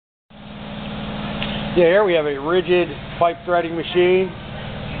Yeah, here we have a rigid pipe threading machine.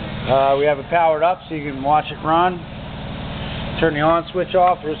 We have it powered up so you can watch it run. Turn the on switch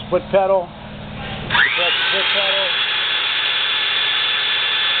off. There's the foot pedal. Press the foot pedal.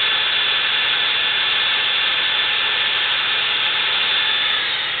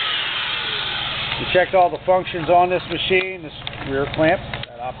 We checked all the functions on this machine. This rear clamp,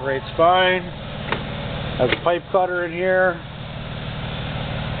 that operates fine. Has a pipe cutter in here.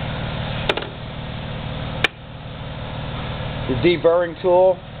 The deburring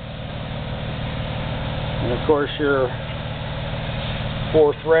tool, and of course your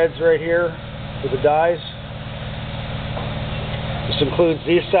 4 threads right here for the dies. This includes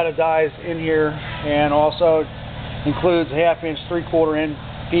these set of dies in here, and also includes 1/2 inch, 3/4 inch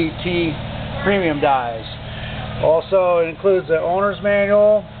PT premium dies. Also, it includes the owner's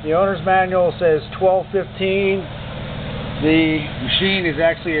manual. The owner's manual says 1215. The machine is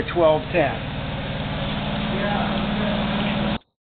actually a 1210.